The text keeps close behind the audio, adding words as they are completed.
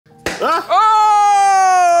Oh!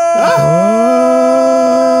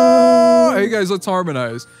 Hey guys, let's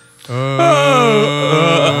harmonize.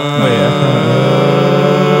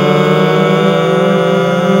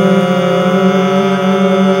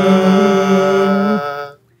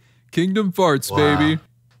 Kingdom farts, baby.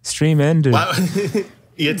 Stream ended. Wow.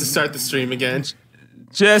 You had to start the stream again.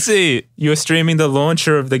 Jesse, you're streaming the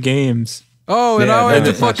launcher of the games. Oh, and now I have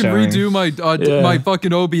to fucking redo my my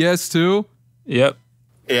fucking OBS too? Yep.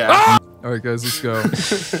 Yeah. Ah! All right, guys, let's go.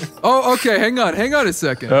 Oh, okay, hang on a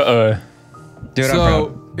second. Dude,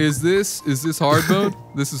 so, is this hard mode?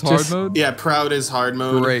 This is hard mode? Yeah, proud is hard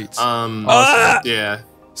mode. Great. Awesome. Yeah.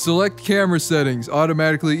 Select camera settings.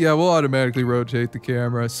 Automatically, yeah, we'll automatically rotate the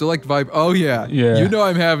camera. Select vibe. Oh, yeah. You know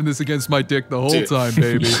I'm having this against my dick the whole time,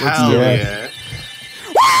 baby. Let's do it. Yeah.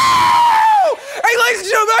 Hey, ladies and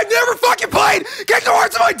gentlemen, I've never fucking played Kingdom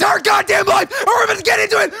Hearts in my entire goddamn life, and we're about to get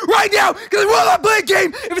into it right now, because I will not play a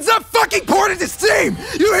game if it's not fucking ported to Steam!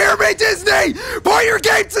 You hear me, Disney? Port your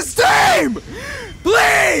game to Steam!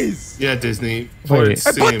 Please! Yeah, Disney. And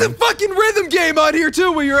put the fucking rhythm game on here,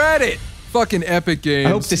 too, while you're at it! Fucking epic games. I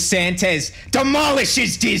hope DeSantis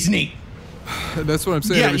demolishes Disney! That's what I'm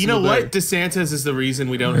saying. Yeah, you know what? DeSantis is the reason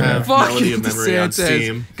we don't have Melody of Memory on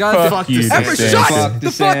Steam. God, fuck DeSantis. Shut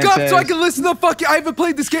the fuck up so I can listen to fucking. I haven't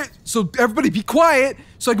played this game, so everybody be quiet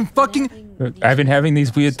so I can fucking. I've been having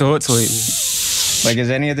these weird thoughts lately. Like, is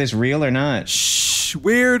any of this real or not? Shh,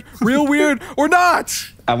 weird, real weird or not?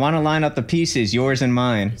 I want to line up the pieces, yours and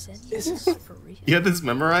mine. You have this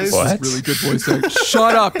memorized? This is really good voice actor.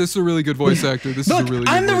 Shut up. This is a really good voice actor. This is a really good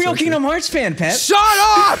I'm the voice real actor. Kingdom Hearts fan, Pep. Shut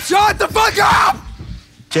up! Shut the fuck up!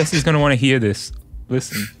 Jesse's gonna want to hear this.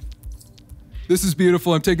 Listen. This is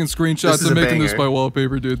beautiful. I'm taking screenshots. I'm making this my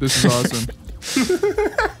wallpaper, dude. This is awesome.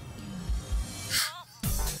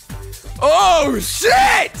 Oh,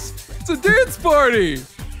 shit! It's a dance party!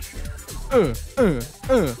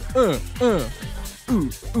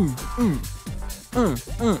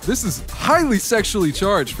 This is highly sexually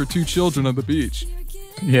charged for two children on the beach.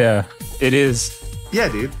 Yeah, it is. Yeah,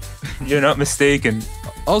 dude. You're not mistaken.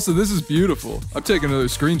 Also, this is beautiful. I'm taking another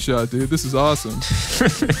screenshot, dude. This is awesome.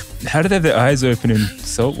 How do they have their eyes open in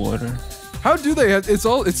salt water? How do they have? It's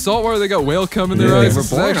salt water. They got whale cum in their eyes. They were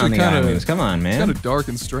born on the islands. Come on, man. Kind of dark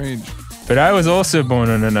and strange. But I was also born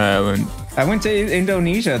on an island. I went to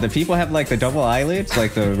Indonesia. The people have like the double eyelids,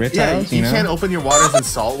 like the reptiles. Yeah, you know? can't open your waters in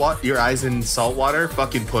salt water. Your eyes in salt water.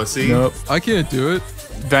 Fucking pussy. Nope. I can't do it.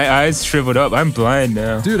 My eyes shriveled up. I'm blind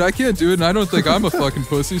now. Dude, I can't do it, and I don't think I'm a fucking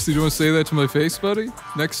pussy, so you want to say that to my face, buddy?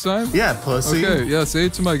 Next time? Yeah, pussy. Okay, yeah, say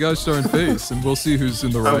it to my gosh darn face, and we'll see who's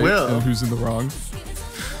in the right and who's in the wrong.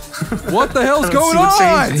 What the hell's going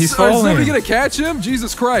on? He's Is falling. somebody gonna catch him?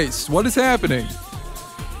 Jesus Christ, what is happening?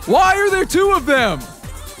 Why are there two of them?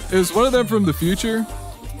 Is one of them from the future?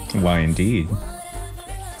 Why, indeed.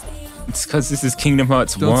 It's because this is Kingdom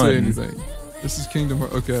Hearts 1. Don't say anything. This is Kingdom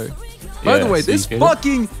Hearts. Okay. By the way, this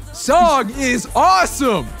fucking song is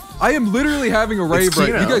awesome! I am literally having a rave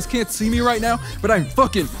right now. You guys can't see me right now, but I'm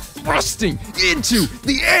fucking thrusting into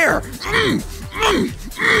the air! I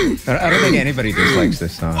don't think anybody dislikes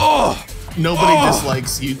this song. Nobody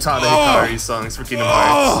dislikes Yuta Hikari's songs for Kingdom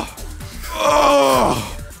Hearts.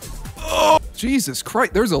 Jesus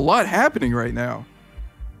Christ, there's a lot happening right now.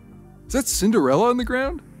 Is that Cinderella on the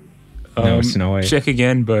ground? No, Snow White. Check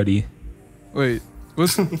again, buddy. Wait,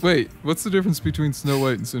 what's the difference between Snow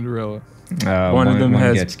White and Cinderella? One of them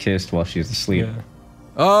gets kissed while she's asleep. Yeah.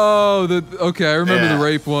 Oh, okay, I remember the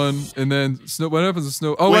rape one, and then what happens to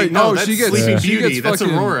Snow? Oh wait, no, that's she gets Sleeping she Beauty. gets That's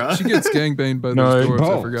fucking, Aurora. She gets gangbanged by those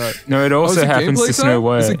dwarves. I forgot. No, it also happens to Snow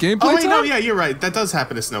White. Is it gameplay Oh wait, time? no, yeah, you're right. That does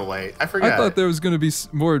happen to Snow White. I forgot. I thought there was gonna be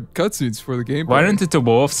more cutscenes for the gameplay. Why didn't the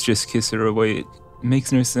dwarfs just kiss her away? It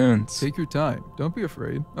makes no sense. Take your time. Don't be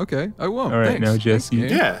afraid. Okay, I won't. All right, Thanks. now Jesse.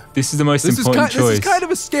 Yeah. This is the most important choice. This is kind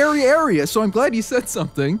of a scary area, so I'm glad you said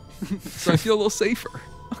something, so I feel a little safer.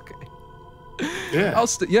 Okay. Yeah.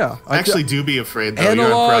 Yeah. Actually, do be afraid though.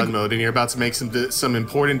 You're on proud mode, and you're about to make some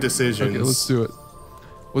important decisions. Okay, let's do it.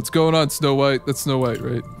 What's going on, Snow White? That's Snow White,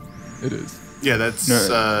 right? It is. Yeah, that's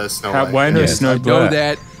Snow White. Why no Snow Black? I know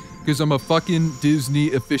that because I'm a fucking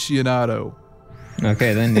Disney aficionado.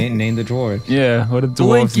 Okay, then name the dwarves. Yeah, what are the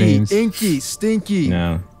dwarves' Blinky, names? Inky, Stinky,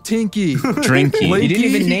 No. Tinky, Drinky. You didn't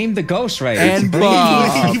even name the ghost right. and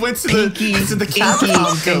Bob. He went to the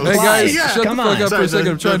Capcom ghost. Hey guys, Yeah. shut the fuck up for a second.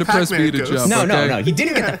 I'm trying to press B to jump. No. He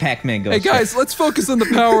didn't get the Pac-Man ghost. Hey guys, let's focus on the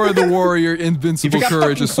power of the warrior, invincible forgot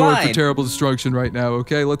courage, a fucking sword for Clyde. terrible destruction right now,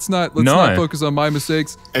 okay? Let's not No. focus on my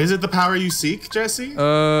mistakes. Is it the power you seek, Jesse?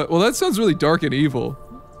 Well that sounds really dark and evil.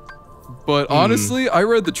 But honestly, I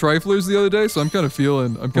read the Triflers the other day, so I'm kind of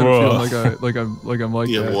feeling like I'm like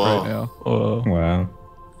Yeah, that whoa. right now. Wow.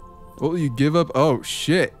 What will you give up? Oh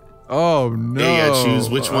shit. Oh no. Yeah, you gotta choose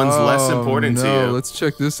which one's less important to you. Let's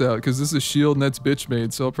check this out, because this is shield and that's bitch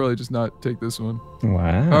made, so I'll probably just not take this one.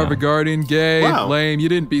 Wow. Harvard Guardian, gay, Wow. lame. You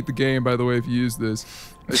didn't beat the game, by the way, if you use this.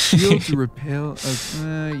 A shield to repel.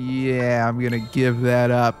 Yeah, I'm gonna give that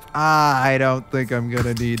up. I don't think I'm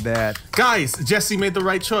gonna need that. Guys, Jesse made the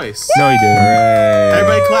right choice. No, he didn't. Hooray.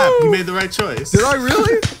 Everybody clap. You made the right choice. Did I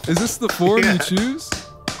really? Is this the form Yeah. you choose?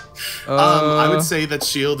 I would say that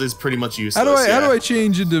shield is pretty much useless. How do I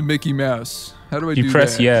change into Mickey Mouse? How do I do You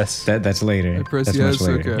press that? yes. That's later. I press that's yes, much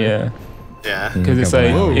later. okay. Yeah. Yeah. Because it's Couple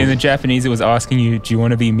like, hours. in the Japanese, it was asking you, do you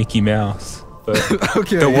want to be Mickey Mouse? But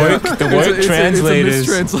Okay. the work translators, It's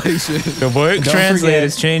a mistranslation. the work Don't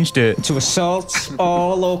translators forget- changed it. To assault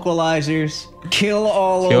all localizers, kill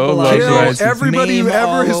all Kill localizers, Kill everybody who maim ever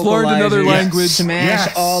all has learned another localizers, language. smash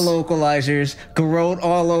Yes. all localizers, garrote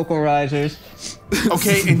all localizers.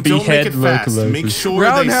 Okay, and don't make Behead it fast. localizers. Make sure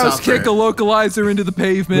Roundhouse they suffer. kick a localizer into the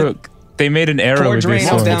pavement. Look, they made an error Pour with this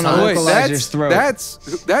Drano one. down a Oh, wait, localizer's throat.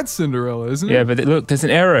 that's Cinderella, isn't it? Yeah, but look, there's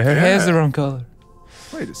an error. Her hair's the wrong color.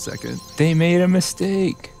 Wait a second. They made a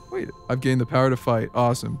mistake. Wait, I've gained the power to fight.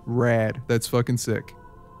 Awesome. Rad. That's fucking sick.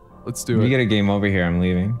 Let's do If it. you get a game over here, I'm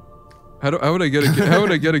leaving. How would I get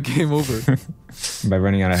a game over? By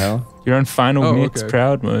running out of hell. You're on final Oh, mix okay.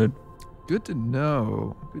 proud mode. Good to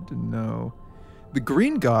know. Good to know. The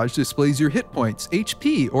green gauge displays your hit points,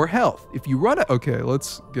 HP, or health. If you run it, okay,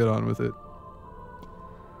 let's get on with it.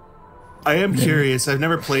 I am curious. I've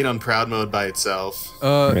never played on proud mode by itself.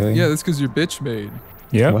 Really? Yeah, that's because you're bitch made.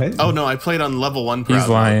 Yep. What? Oh no, I played on level 1 proud He's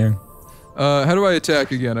lying. mode. How do I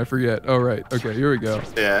attack again? I forget. Oh right. Okay, here we go.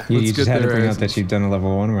 Yeah. You, Let's you get just had to there, bring up Isaac. that you've done a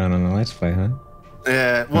level 1 run on the Let's Play, huh?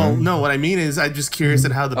 Yeah. Well, no. What I mean is, I'm just curious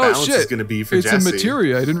at how the Oh balance shit! is going to be for it's Jesse. a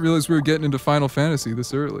materia. I didn't realize we were getting into Final Fantasy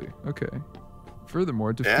this early. Okay.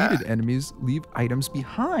 Furthermore, defeated Yeah. enemies leave items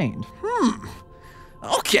behind.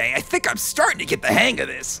 Okay, I think I'm starting to get the hang of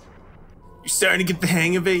this. You're starting to get the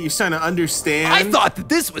hang of it. You're starting to understand. I thought that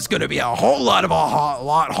this was gonna be a whole lot of a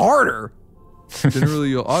lot harder. Generally,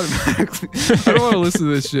 you'll automatically. I don't want to listen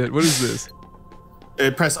to this shit. What is this?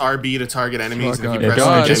 Press RB to target enemies, Fuck and on if it. you press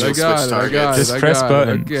got RB, it, you'll I got switch it. I got targets. it. Just I press got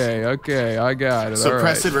buttons. it. Okay, I got it. So all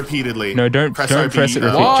press right. it repeatedly. No, don't press press RB. it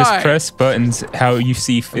repeat. Why? Just press buttons how you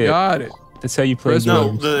see I fit. got it. That's how you play Press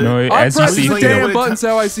games. buttons. No, No, I'm as you pressing see the let you know fit. what damn it buttons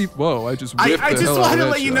how I see. Whoa! I just ripped I the just hell out wanted of to that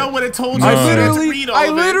let you shit. know what it told you. No. You didn't have to read all I of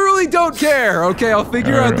it. literally don't care. Okay, I'll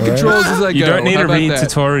figure out the Alright. controls as I go. You don't need How to about read that?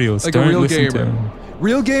 tutorials. Like a Don't real listen to gamer. them.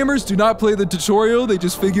 Real gamers do not play the tutorial. They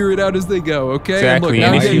just figure it out as they go. Okay. Exactly, And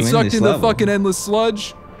and look, now if I'm you- getting sucked this into level. fucking endless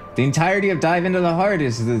sludge, The entirety of Dive Into the Heart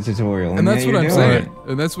is the tutorial. and that's yet what you're I'm doing saying.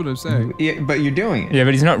 And that's what I'm saying. it. Yeah, but you're doing it. Yeah,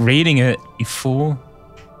 but he's not reading it, you fool.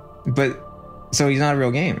 But, so he's not a real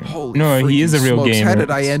gamer. Holy No, he is a freaking real smokes. How gamer. did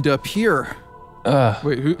I end up here? Ugh.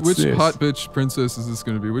 Wait, which this? hot bitch princess is this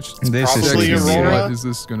going to be? Which This is Probably sexy Aurora. slut is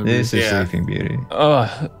this going to be? This is Yeah. Sleeping Beauty.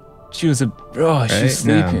 Ugh. She was a. Oh, she's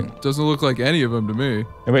Right? No. sleeping. Doesn't look like any of them to me.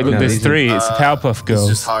 Oh, wait, look, No, there's these are- 3. It's the Powerpuff It's Girls.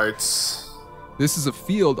 just hearts. This is a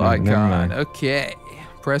field Oh, never icon. mind. Okay.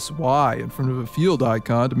 Press Y in front of a field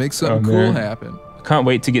icon to make something Oh, cool man. happen. Can't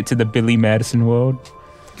wait to get to the Billy Madison world.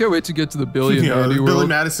 Can't wait to get to the Billy and You know, Andy the Billy world.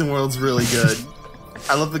 Madison world's really good.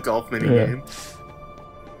 I love the golf minigame.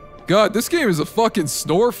 God, this game is a fucking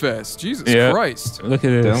snore fest. Jesus Yeah. Christ. Look at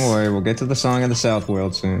this. Don't worry, we'll get to the Song of the South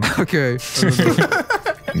World soon. Okay. I don't know.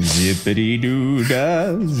 Zippity doo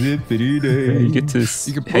dah, zippity Yeah, you day. get to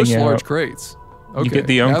You can hang push large out. crates. Okay. get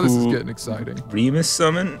the now this is Uncle- getting exciting. Remus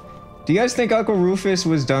summon? Do you guys think Uncle Rufus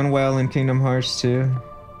was done well in Kingdom Hearts 2?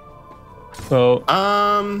 Well,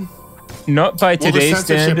 not by Well, the today's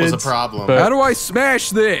censorship was standards. a problem. but- How do I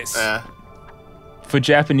smash this? For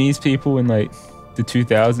Japanese people in like the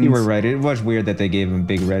 2000s. You were right. It was weird that they gave him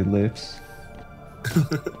big red lips.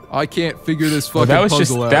 I can't figure this fucking Well, that was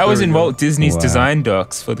just puzzle out. that was There in we go. Walt Disney's Wow. design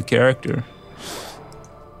docs for the character.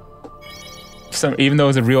 Even though it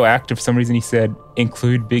was a real actor, for some reason he said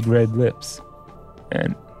include big red lips,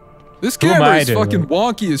 and This Who am camera I is to, fucking like-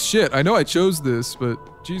 wonky as shit. I know I chose this, but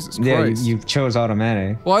Jesus Yeah, Christ. you chose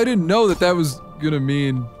automatic. Well, I didn't know that that was gonna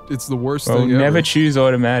mean it's the worst well, thing never ever. choose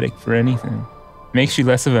automatic for anything. Makes you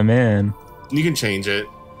less of a man. You can change it.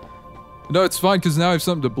 No, it's fine because now I have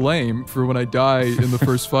something to blame for when I die in the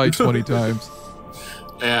first fight 20 times.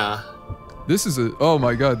 Yeah. This is a oh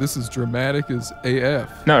my god, this is dramatic as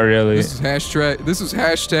AF. Not really. This is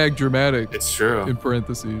hashtag dramatic It's true. in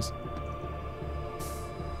parentheses.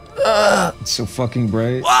 It's so fucking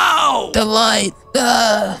bright. Whoa! The light.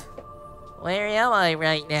 Where am I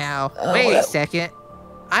right now? Wait a second.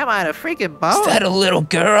 I'm on a freaking boat. Is that a little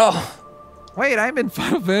girl? Wait, I'm in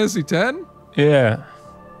Final Fantasy X? Yeah.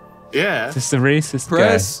 Yeah. Just a racist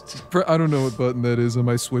guy. I don't know what button that is on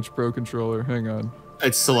my Switch Pro controller. Hang on.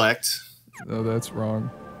 It's select. No, that's wrong.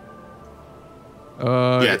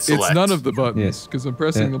 Yeah, it's select. none of the buttons because I'm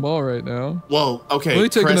pressing them all right now. Well, okay. Let me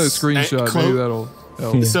take another screenshot. Maybe that'll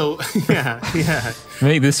help. So, yeah.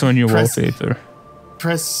 Make this one your wallpaper.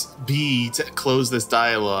 Press B to close this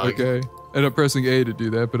dialogue. Okay. And I'm pressing A to do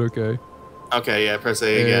that, but okay. Okay, yeah, press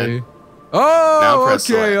A again. Oh, okay,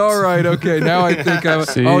 select. all right, okay. Now I think I'm...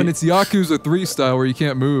 See? Oh, and it's Yakuza 3 style where you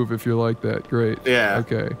can't move if you're like that. Great. Yeah.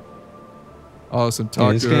 Okay. Awesome.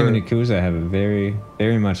 Yeah, this game and Yakuza have a very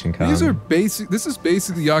much in common. These are basic... This is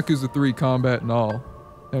basically Yakuza 3 combat and all.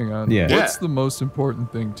 Hang on. Yeah. What's the most important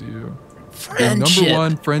thing to you? Friendship. Number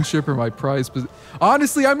one, friendship or my prize.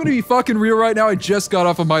 Honestly, I'm going to be fucking real right now. I just got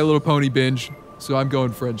off of My Little Pony binge, so I'm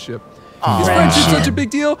going friendship. Is friendship such a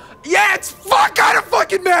big deal? Yeah, it's kind of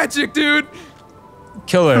fucking magic, dude.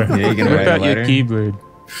 Killer. Yeah, you can Whip write a out your letter. keyblade.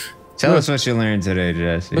 Tell us what you learned today,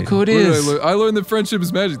 Jesse. Look who it What did is. I learned that friendship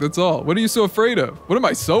is magic. That's all. What are you so afraid of? What am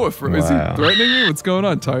I so afraid of? Is he Wow. threatening me? What's going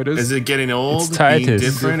on, Titus? Is it getting old, It's being Titus.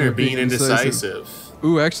 different, or being Being indecisive. indecisive?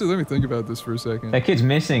 Ooh, actually, let me think about this for a second. That kid's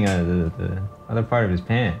missing the other part of his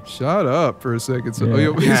pants. Shut up for a second. So,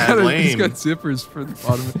 Yeah. he's Yeah, got zippers for the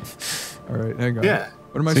bottom of it. All right, hang on. Yeah.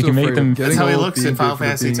 What am I So you so can make afraid them- of? Getting That's how he old, looks being in Final different,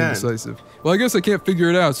 Fantasy being X. indecisive. Well, I guess I can't figure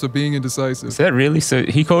it out, so being indecisive. Is that really so?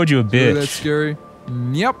 He called you a Really that bitch. scary?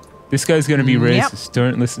 Yep. This guy's gonna be Yep. racist.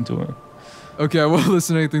 Don't listen to him. Okay, I won't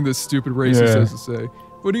listen to anything this stupid racist Yeah. has to say.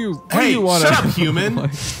 What do you Hey, want shut up, human.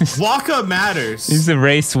 Waka matters. He's a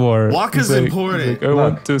race war. Waka's He's important. I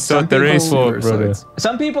want to some start the race people- war, brother.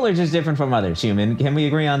 Some people are just different from others, human. Can we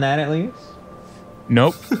agree on that at least?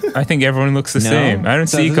 Nope. I think everyone looks the No? same. I don't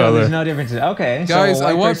So see there's color. There's no difference. Okay. Guys, so a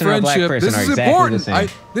I white want person or a black friendship. person This are is exactly important. the same.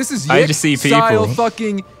 This is I just see style people.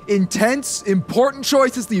 fucking intense, important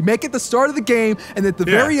choices that you make at the start of the game, and at the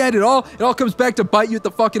very end, it all comes back to bite you at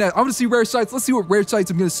the fucking ass. I'm gonna see rare sights. Let's see what rare sights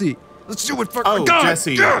I'm gonna see. Let's see what fucking. Oh, God,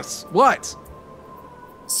 Jesse. Yes. What?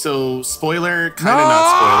 So, spoiler, kind of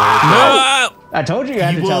not spoiler. No! I told you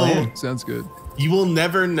had You to tell will- him. Sounds good. You will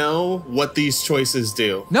never know what these choices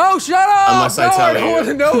do. No, shut up! Unless I no, tell I don't you. want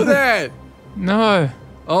to know that. No.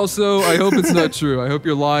 Also, I hope it's not true. I hope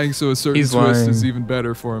you're lying, so a certain He's twist lying. is even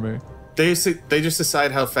better for me. They just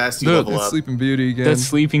decide how fast you Look, level That's up. Sleeping Beauty again. That's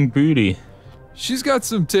sleeping booty. She's got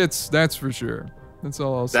some tits, that's for sure. That's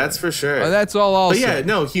all I'll say. That's for sure. That's all I'll But say. yeah,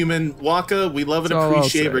 no, human Waka, we love and That's all I'll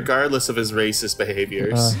appreciate say. regardless of his racist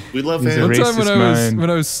behaviors. We love he's a him. One time racist when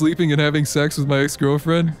mind. I was sleeping and having sex with my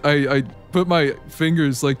ex-girlfriend, I put my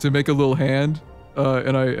fingers like to make a little hand,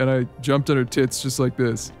 and I jumped on her tits just like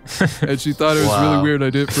this, and she thought it was Wow. really weird.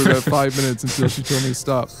 I did it for about 5 minutes until she told me to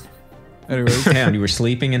stop. Anyways, Damn, you were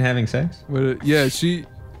sleeping and having sex? yeah, she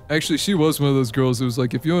was one of those girls who was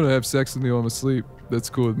like, if you want to have sex with me while I'm asleep,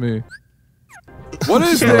 that's cool with me. What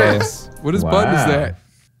is this? What button is Wow. that?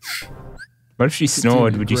 What if she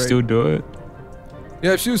snored? Continue, Would you great. still do it?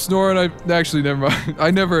 Yeah, if she was snoring, actually never mind.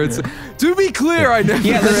 I never had to be clear, I never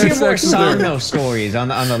Yeah, let's had hear more sex with her Somno stories on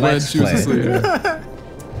the when Let's she was Play.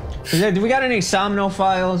 asleep. Do we got any Somno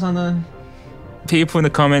files on the? People in the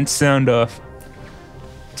comments sound off.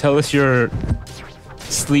 Tell us your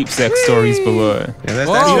sleep sex stories below. Yeah, that's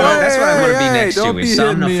Whoa, that's what I want to be hey, next don't to. be Is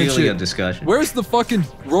hitting me and somnophilia shit. discussion. Where's the fucking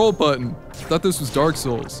roll button? Thought this was Dark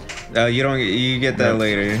Souls. You don't. You get that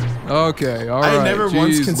later. Okay, all right. I never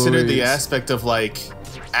once Jeez considered the Louise. aspect of like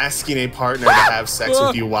asking a partner to have sex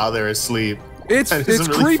with you while they're asleep. It's That is a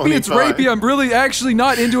really creepy, funny it's thought. rapey. I'm really actually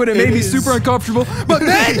not into it. It made It me is. super uncomfortable. But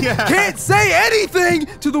men Yeah. can't say anything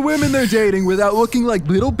to the women they're dating without looking like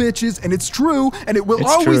little bitches, and it's true, and it will It's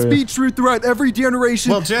always true. be true throughout every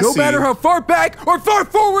generation, Well, no Jesse- matter how far back or far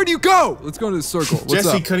forward you go. Let's go into the circle. What's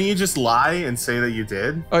Jesse, up? couldn't you just lie and say that you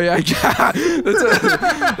did? Oh yeah,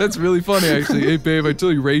 that's really funny actually. Hey babe, I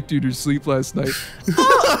totally raped you in your sleep last night.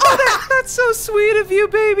 That's so sweet of you,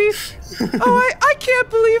 baby. Oh, I can't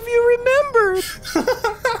believe you remembered.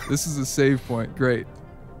 This is a save point. Great.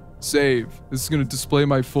 Save. This is gonna display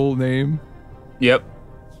my full name. Yep.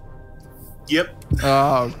 Yep.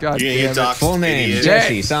 Oh god You damn get it. doxed, Full name: idiot.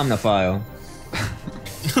 Jesse Somnophile.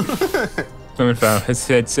 Clement Fowl has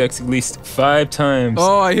had sex at least 5 times.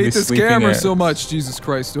 Oh, I hate with this sleeping camera apps. so much. Jesus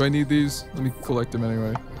Christ. Do I need these? Let me collect them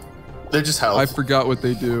anyway. They're just health. I forgot what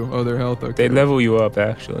they do. Oh, they're health. Okay. They level you up,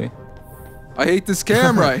 actually. I hate this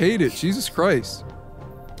camera. I hate it. Jesus Christ.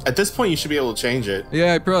 At this point, you should be able to change it.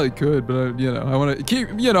 Yeah, I probably could, but I want to keep.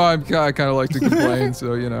 I kind of like to complain,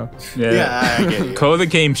 so Yeah. Yeah, I get you. Call the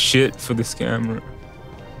game shit for this camera.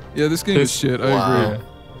 Yeah, this game is shit. I Wow. agree.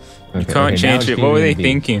 You can't change it. What were they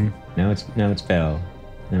thinking? Now it's Belle.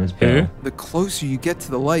 Now it's Who? Belle. The closer you get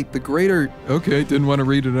to the light, the greater. Okay, didn't want to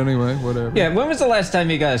read it anyway. Whatever. Yeah, when was the last time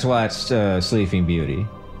you guys watched Sleeping Beauty?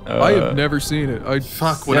 I have never seen it.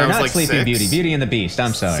 Fuck, when I was not like Sleeping 6. Beauty, Beauty and the Beast.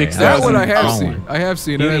 I'm sorry. 6,000. That one I have Wrong seen. one. I have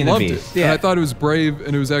seen Beauty it. and I the loved it. Beast. And Yeah. I thought it was brave,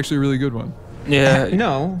 and it was actually a really good one. Yeah.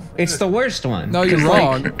 No, it's the worst one. No, you're 'Cause,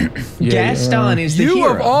 wrong. Gaston is the You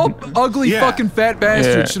hero. of all ugly Yeah. fucking fat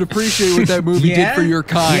bastards Yeah. should appreciate what that movie did for your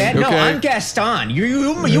kind. Yeah, no, okay? I'm Gaston.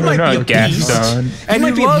 You might You're be a not beast. Gaston. And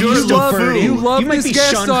might be a beautiful birdie. you love You might this be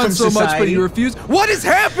shunned Gaston from so much, but society. you refuse. What is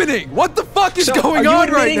happening? What the fuck is So, going are you on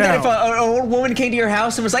right admitting that if now? an old woman came to your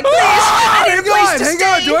house and was like, "Please, Ah, I need a place to hang stay,"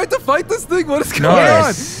 on. Do I have to fight this thing? What is going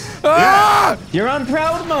Yes. on? Ah! you're on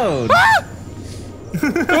proud mode. Ah!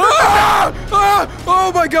 Ah!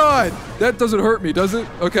 Oh my god! That doesn't hurt me, does it?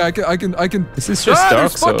 Okay, I can. This is just Dark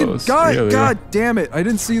there's fucking Souls, God, really. God damn it! I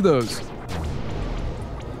didn't see those.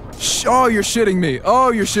 Oh, you're shitting me.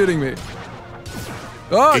 Oh, you're shitting me.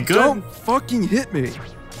 Oh, Get good. don't fucking hit me.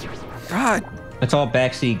 God. It's all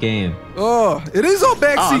backseat game. Oh, it is all Oh, I'm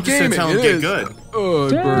backseat just gonna gaming. tell him It get is. good. Oh,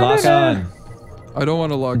 it burns. Lock on. I don't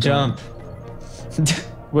want to lock Jump.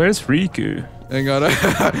 Where's Riku? Hang on.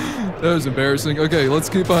 That was embarrassing. Okay, let's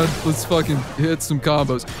keep on. Let's fucking hit some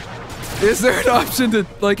combos. Is there an option to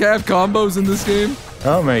like have combos in this game?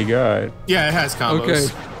 Oh my god. Yeah, it has combos. Okay.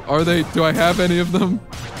 Are they? Do I have any of them?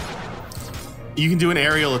 You can do an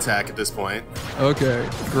aerial attack at this point. Okay,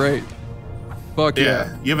 great. Fuck Yeah.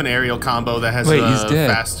 yeah. You have an aerial combo that has Wait, he's dead.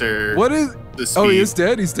 faster. What is? The Oh, he speed. is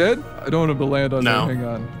dead. He's dead. I don't want him to land on No. that. Hang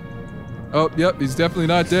on. Oh, yep. He's definitely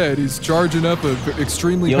not dead. He's charging up an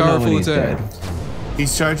extremely You'll know when powerful he's attack. dead.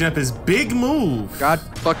 He's charging up his big move. God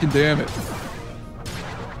fucking damn it.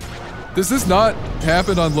 Does this not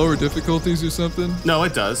happen on lower difficulties or something? No,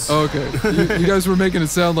 it does. Oh, okay. You guys were making it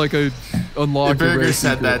sound like I The unlocked a Burger race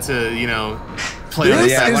said sequel. that to, you know, play on the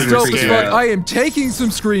This fact that is you were dope as scared. fuck. I am taking some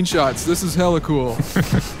screenshots. This is hella cool.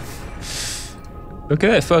 Look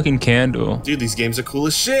at that fucking candle. Dude, these games are cool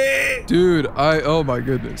as shit. Dude, oh my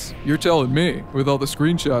goodness. You're telling me with all the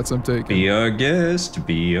screenshots I'm taking. Be our guest.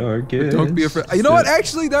 Be our guest. Don't be afraid. You know what?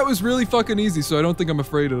 Actually, that was really fucking easy, so I don't think I'm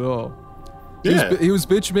afraid at all. Yeah. He was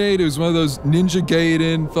bitch made. It was one of those Ninja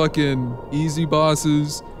Gaiden fucking easy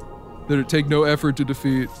bosses that take no effort to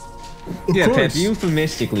defeat. Yeah, Pep, course.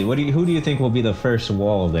 euphemistically, who do you think will be the first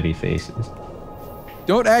wall that he faces?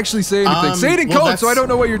 Don't actually say anything. Say it in well, code so I don't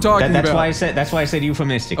know what you're talking That's about. why I said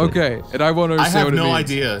euphemistically. Okay, and I won't I understand have what it no means.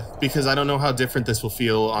 idea because I don't know how different this will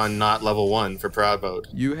feel on not level 1 for Proud Mode.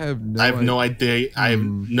 You have no I have no idea. I have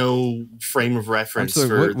no frame of I'm reference sorry,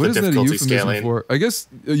 for what the is that a difficulty euphemism scaling. for? I guess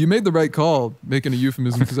you made the right call making a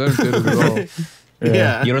euphemism because I don't get it at all.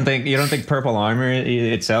 Yeah. You don't think purple armor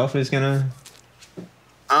itself is gonna?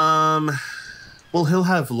 Well, he'll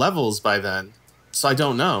have levels by then, so I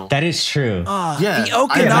don't know. That is true. Yeah, the I have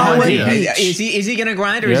Okinawa no idea. beach. Is he gonna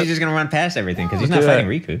grind or is he just gonna run past everything? Because he's not Look at fighting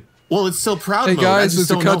Riku. Well, it's still Proud Hey Mode. I guys, just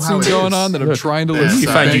there's a don't know how cutscene it going is. on that I'm Look, trying to yeah, listen You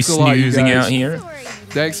to. sorry. find you Thanks a lot, you snoozing guys. out here?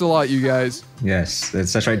 Thanks a lot, you guys. Yes,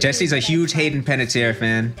 that's right. Jesse's a huge Hayden Panettiere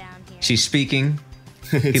fan. She's speaking.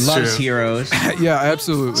 He It's loves true. heroes. Yeah,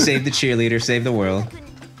 absolutely. Save the cheerleader. Save the world.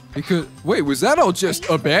 Because wait, was that all just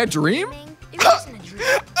a bad dream?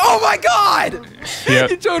 Oh my god! Yep.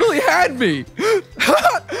 You totally had me.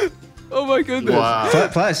 Oh my goodness. Wow.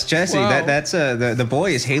 Plus, Jesse, Wow. that's the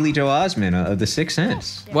boy is Haley Joel Osment of The Sixth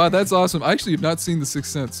Sense. Wow, that's awesome. I actually have not seen The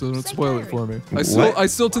Sixth Sense, so don't spoil it for me. What? I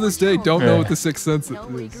still to this day don't know what The Sixth Sense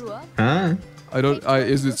is. Huh? I don't.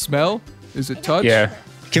 Is it smell? Is it touch? Yeah.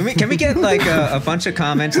 Can we get like a bunch of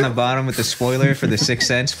comments in the bottom with the spoiler for The Sixth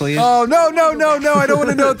Sense, please? Oh no! I don't want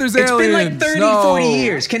to know if there's It's aliens. been like 30, no. 40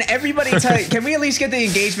 years. Can everybody type? Can we at least get the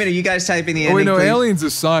engagement of you guys typing the Oh wait, ending? no, please? aliens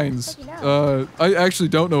is signs. I actually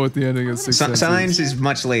don't know what the ending of Sixth Sense Signs is. is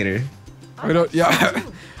much later. I don't. Yeah,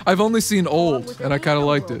 I've only seen Old, and I kind of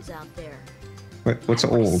liked it. What's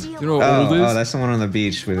old? You know what Old is? Oh, that's the one on the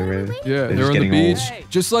beach with the red. Yeah, just they're on the getting beach, old.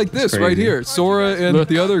 just like this It's right crazy. here. Sora and Look.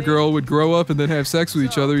 the other girl would grow up and then have sex with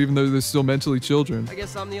each other, even though they're still mentally children. I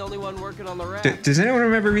guess I'm the only one working on the raft. Does anyone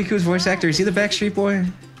remember Riku's voice actor? Is he the Backstreet Boy?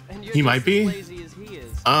 And you're He just might as be. lazy as he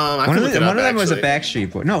is. I One can of, look it one up, of them was a actually.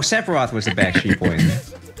 Backstreet Boy. No, Sephiroth was the Backstreet Boy.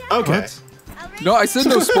 Okay. No, I said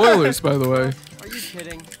no spoilers, by the way. Are you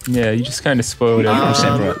kidding? Yeah, you just kind of spoiled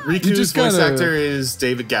everything. Riku's just voice kinda- actor is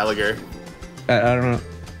David Gallagher. I don't know.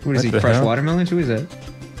 What is What he? the Crush hell? watermelons? Who is that?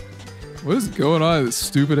 What is going on in this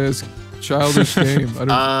stupid ass childish game? I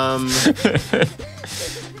don't.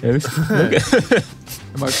 Yeah, this, look at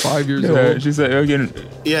Am I 5 years Yeah, old? she's like, again,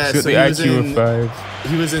 Yeah, she's so got he the was IQ of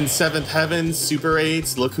 5. He was in Seventh Heaven, Super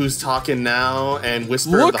 8, Look Who's Talking Now, and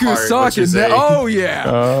Whisper Look of the who's Heart. talking which is now. a- Oh, yeah.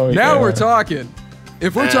 Oh, Now yeah. we're talking.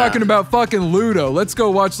 If we're Yeah. talking about fucking Ludo, let's go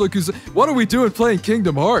watch Look Who's... What are we doing playing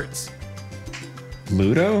Kingdom Hearts?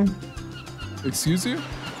 Ludo? Excuse you?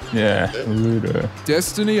 Yeah, Ludo.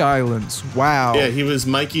 Destiny Islands. Wow. Yeah, he was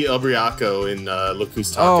Mikey Ubriaco in Look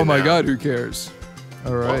Who's Talking Oh my Now. god, who cares?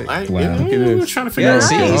 All right. Well, Wow. yeah, Look at we were this. trying to figure Yeah, out.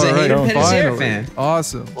 see, he's a All right, Hayden Panettiere finally. fan.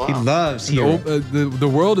 Awesome. He loves Hero. The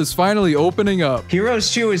world is finally opening up.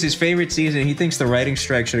 Heroes 2 is his favorite season. He thinks the writing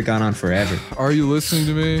strike should have gone on forever. Are you listening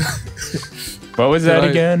to me? What was that Should I-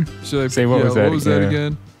 again? Should I Say what was that What was that again?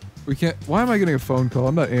 again? We can't. Why am I getting a phone call?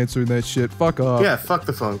 I'm not answering that shit. Fuck off. Yeah, fuck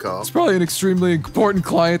the phone call. It's probably an extremely important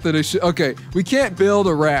client that I should. Okay, we can't build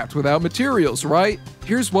a raft without materials, right?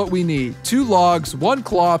 Here's what we need: 2 logs, 1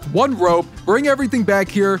 cloth, 1 rope. Bring everything back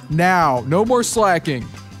here now. No more slacking.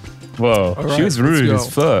 Whoa, All right, she was let's rude go.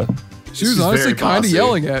 as fuck. She was is honestly very kind of bossy.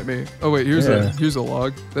 yelling at me. Oh wait, here's Yeah. a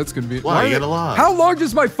log. That's gonna be. Why, you got a log? How long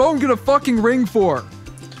does my phone get a fucking ring for?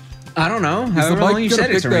 I don't know. Is the However long you mic gonna said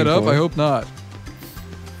pick it's a that ring up? for. I hope not.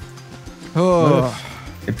 Oh,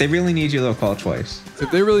 If they really need you, they'll call twice. if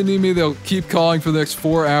they really need me, they'll keep calling for the next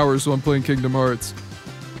 4 hours while I'm playing Kingdom Hearts.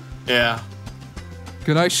 Yeah.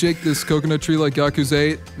 Can I shake this coconut tree like Yakuza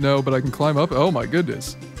 8? No, but I can climb up. Oh my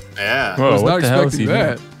goodness. Yeah. Whoa. I was what not the hell is expecting he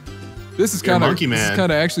that. doing? This is You're a kind of monkey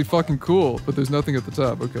man. actually fucking cool, but there's nothing at the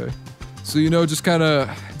top. Okay. So just kind of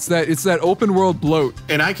it's that open world bloat.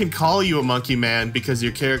 And I can call you a monkey man because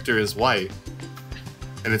your character is white.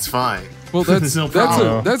 And it's fine. Well, that's There's no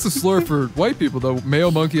problem. that's a slur for white people though.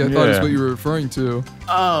 Male monkey, I thought is Yeah. what you were referring to,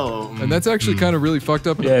 Oh. and that's actually kind of really fucked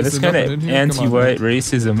up. Yeah, Is that's there kind nothing of in here? Come on, anti-white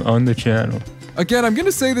racism on the channel. man. Again, I'm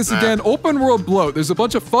gonna say this again. Open world bloat. There's a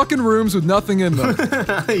bunch of fucking rooms with nothing in them.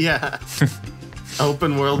 yeah.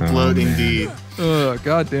 Open world bloat man. indeed. Ugh,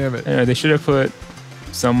 god damn it. Yeah, they should have put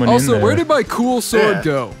someone in Also, there. where did my cool sword Yeah.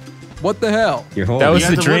 go? What the hell? Your whole That was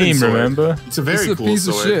You the got the wooden dream, sword. remember? It's a This very is a cool piece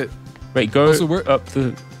sword. of shit. Wait, go Also, where- up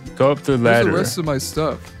the Where's ladder. the rest of my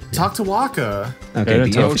stuff? Talk to Waka. Okay, Yeah, the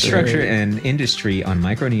talk to infrastructure her. and industry on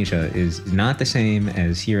Micronesia is not the same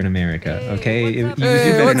as here in America. Okay, you do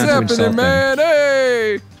Hey, better what's not to happening, insult them. man?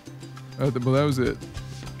 Hey! Well, that was it.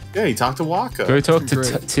 Yeah, he talked to Waka. Go talk to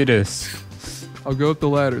Great. Titus. I'll go up the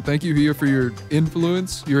ladder. Thank you, Hia, for your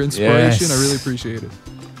influence, your inspiration. Yes. I really appreciate it.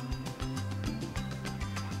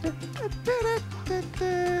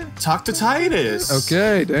 Talk to Titus.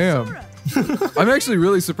 Okay, damn. I'm actually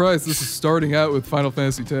really surprised this is starting out with Final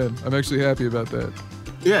Fantasy X. I'm actually happy about that.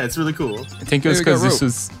 Yeah, it's really cool. I think it was Hey, we got because this rope.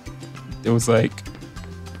 was, it was like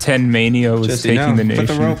 10 Mania was Just, taking the nation.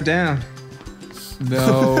 put the rope down.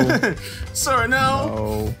 No, Sorry,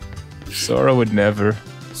 no. no. Sora would never.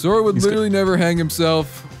 Sora would He's literally never hang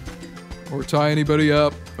himself, or tie anybody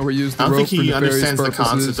up, or use the I don't rope think he for nefarious understands the purposes.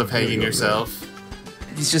 concept of There you hanging go, yourself.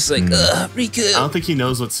 He's just like, Riku. I don't think he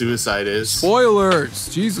knows what suicide is. Spoilers!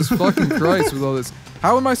 Jesus fucking Christ with all this.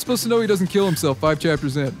 How am I supposed to know he doesn't kill himself 5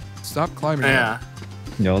 chapters in? Stop climbing. Yeah.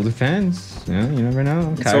 It all depends. You know, you never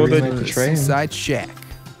know. It's Kyrie all the- might betray him. Seaside shack.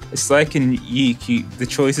 It's like in Yeek, the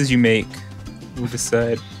choices you make will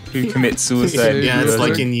decide who commits suicide. Yeah, it's Yeah.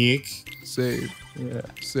 like in Yeek. Save. Yeah.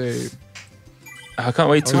 Save. I can't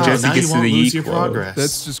wait till Wow, Jesse now you gets to won't the lose Yeek your world. progress.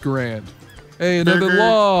 That's just grand. Hey, another Burger.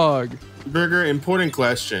 log. Burger, important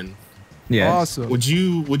question. Yes. Awesome. Would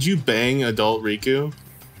you bang adult Riku?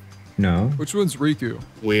 No. Which one's Riku?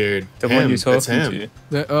 Weird. The Him. one you're That's talking him. to.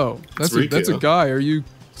 That's It's a Riku. guy. Are you?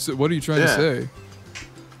 So what are you trying to Yeah. say?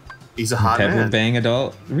 He's a hot Pebble man. bang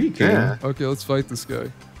adult Riku. Yeah. Okay, let's fight this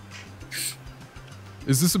guy.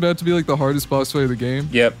 Is this about to be like the hardest boss fight of the game?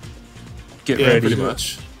 Yep. Get Yeah, ready. pretty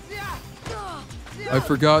much. I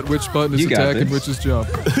forgot which button is You got attack and this. which is jump.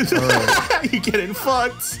 All right. You getting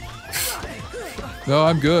fucked. No,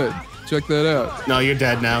 I'm good. Check that out. No, you're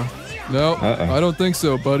dead now. No, Uh-oh. I don't think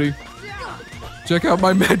so, buddy. Check out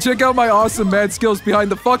my awesome mad skills behind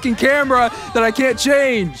the fucking camera that I can't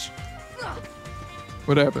change.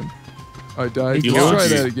 What happened? I died. You Let's try lost.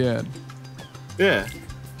 that again. Yeah.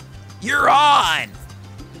 You're on!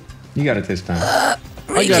 You got it this time.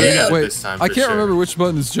 I got You it. got it Wait, this time I for can't sure. remember which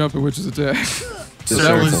button is jump and which is attack.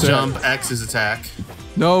 Circle is attack. jump, X is attack.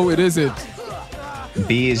 No, it isn't.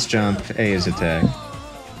 B is jump, A is attack.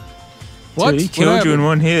 What? Dude, he What killed you in happened?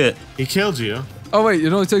 one hit. He killed you. Oh wait,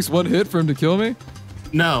 it only takes 1 hit for him to kill me?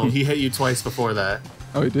 No, he hit you twice before that.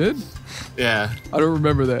 Oh, he did? Yeah. I don't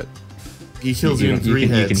remember that. He kills you in 3 you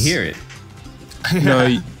hits. can hear it. No,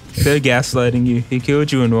 they're gaslighting you. He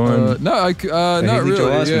killed you in one. No, not Haley Joel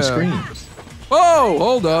really. Osment Yeah. screams. Oh,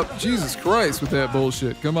 hold up. Jesus Christ with that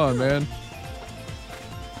bullshit. Come on, man.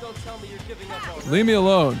 Leave me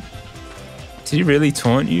alone. Did he really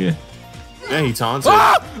taunt you? Yeah, he taunted.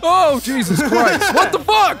 Ah! Oh, Jesus Christ. What the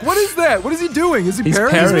fuck? What is that? What is he doing? Is he He's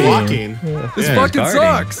parrying? parrying. Walking. This Yeah, fucking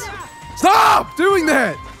guarding. sucks. Stop doing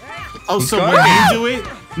that. Oh, so when you do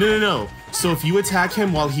it, no. So if you attack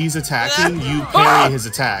him while he's attacking, you parry his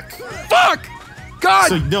attack. Fuck. God.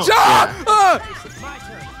 So, no, Stop.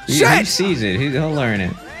 He Shit. sees it. He'll learn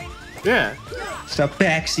it. Yeah. Stop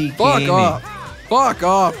backseat Fuck gaming. off. Fuck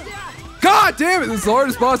off. God damn it, this is the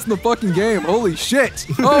hardest boss in the fucking game. Holy shit.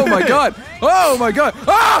 Oh my god. Oh my god.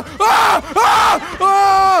 Ah! Ah! Ah!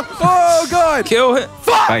 Ah! Oh god. Kill him.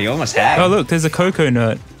 Fuck. Oh, you almost had Oh, it. look, there's a cocoa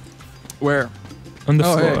nut Where? on the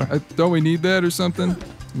Oh, floor. hey. Don't we need that or something?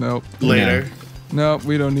 Nope. Later. No,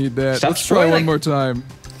 we don't need that. Stop Let's try one spoiling. more time.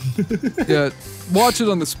 Yeah. Watch it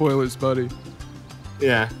on the spoilers, buddy.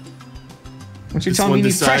 Yeah. Don't you This tell me one you need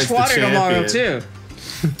decides fresh water the tomorrow, champion.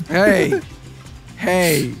 too? Hey.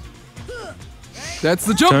 Hey. That's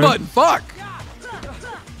the jump Don't- button. Fuck.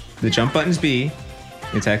 The jump button's B.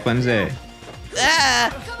 The attack button's A.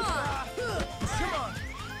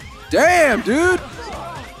 Damn, dude.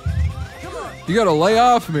 You gotta lay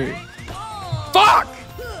off me. Fuck.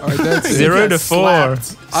 All right, that's it. 0 to 4.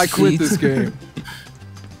 Slapped. I quit Sweet. this game.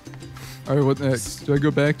 All right, what next? Do I go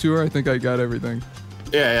back to her? I think I got everything.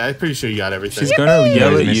 Yeah, I'm pretty sure you got everything. She's gonna Yeah,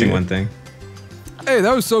 yell he's at missing you. one thing. Hey,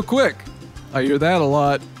 that was so quick. I hear that a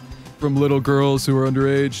lot from little girls who are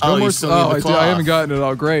underage. Oh, you still need the I cloth. haven't gotten it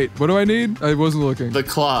all. Great. What do I need? I wasn't looking. The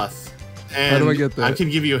cloth. And How do I get that? I can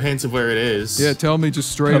give you a hint of where it is. Yeah, tell me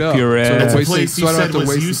just straight Up up. your So I ass. don't It's a waste it- place you so I don't said have to was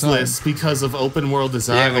waste the useless because of open world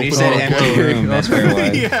design. Yeah, when you open said world empty code. room, that's where it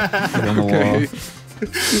was. Yeah. Put it on the time. wall.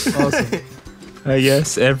 Okay. Awesome.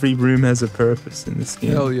 Yes, every room has a purpose in this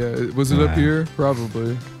game. Hell yeah. Was it up Wow. here?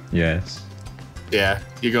 Probably. Yes. Yeah,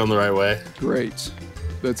 you're going the right way. Great.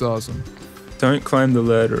 That's awesome. Don't climb the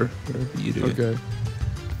ladder. Whatever you do. Okay.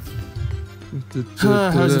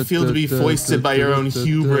 How does it feel to be foisted by your own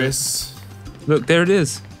hubris? Look, there it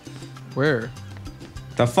is. Where?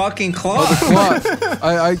 The fucking cloth. Cloth.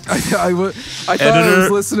 I thought I was Editor.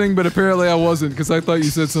 listening, but apparently I wasn't because I thought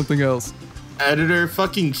you said something else. Editor,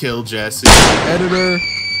 fucking kill Jesse. Editor.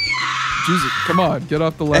 Jesus, come on, get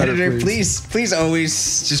off the ladder, Editor, please. please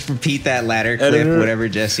always just repeat that ladder clip Editor. whenever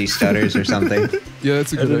Jesse stutters or something. Yeah,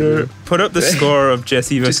 that's a good Editor, idea. put up the score of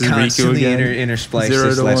Jesse Just versus Riku constantly again. intersplice 0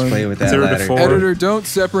 this to Let's 1, Play with that 0 to ladder. 4. Editor, don't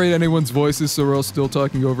separate anyone's voices so we're all still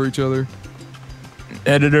talking over each other.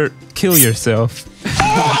 Editor, kill yourself.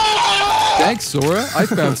 Thanks, Sora. I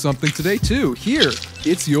found something today too. Here,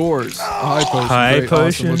 it's yours. A high potion. High Great, awesome.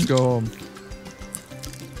 potion. Let's go home.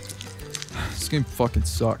 This game fucking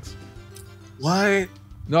sucks. What?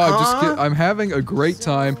 No, I'm having a great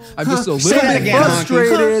time. I'm just a Say little that bit again, Honky.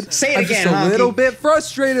 frustrated. Say it I'm again, just a Honky. little bit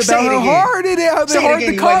frustrated Say about it how again. hard it is, how Say it hard again,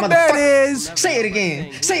 the you white combat motherfucker. is. Say it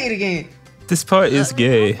again. Say it again. This part is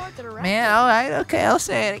gay. Man, all right, okay, I'll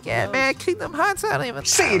say it again, man. Kingdom Hearts, I don't even.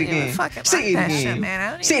 Say I it don't even again. fucking Say like it that again. shit, man.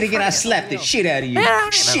 I don't Say it even again. I fucking- slapped the shit out of you. Man, I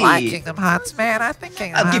don't even like Shit. Kingdom Hearts, man. I think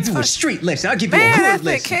Kingdom I'll Hearts. give you a fuck- street lesson. I'll give you a Man, I hood think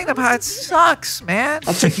lesson. Kingdom Hearts sucks, man.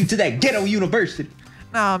 I'll take you to that ghetto university.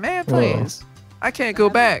 No, man, please. I can't go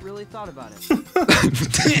back. Really thought about it.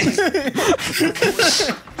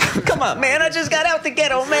 Come on, man. I just got out the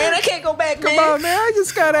ghetto, man. I can't go back, man. Come on, man. I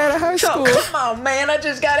just got out of high school. Come on, man. I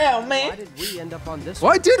just got out, Why man. did we end up on this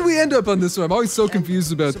Why did we end up on this one? I'm always so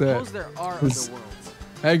confused about Suppose that. there are other worlds.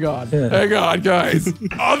 Hang on. Yeah. Hang on, guys.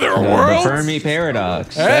 Other The worlds? Fermi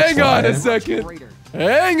paradox. Hang That's on why. a second. Greater.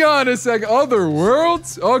 Hang on a second. Other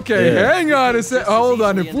worlds? Okay, Yeah. hang on a second. Hold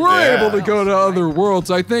on. If we're able to go to other worlds,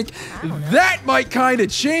 I think that might kind of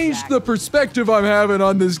change the perspective I'm having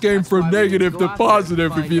on this game from negative to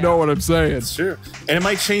positive, if you know what I'm saying. It's true. And it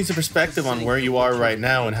might change the perspective on where you are right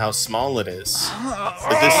now and how small it is.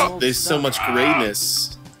 But there's so much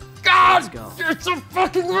greatness. God! You're so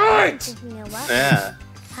fucking right! You know what? Yeah.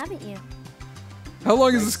 Haven't you? How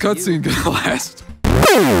long is this cutscene gonna last?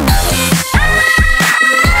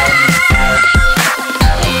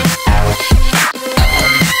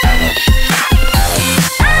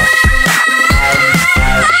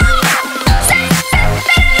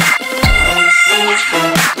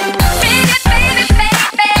 Thank you.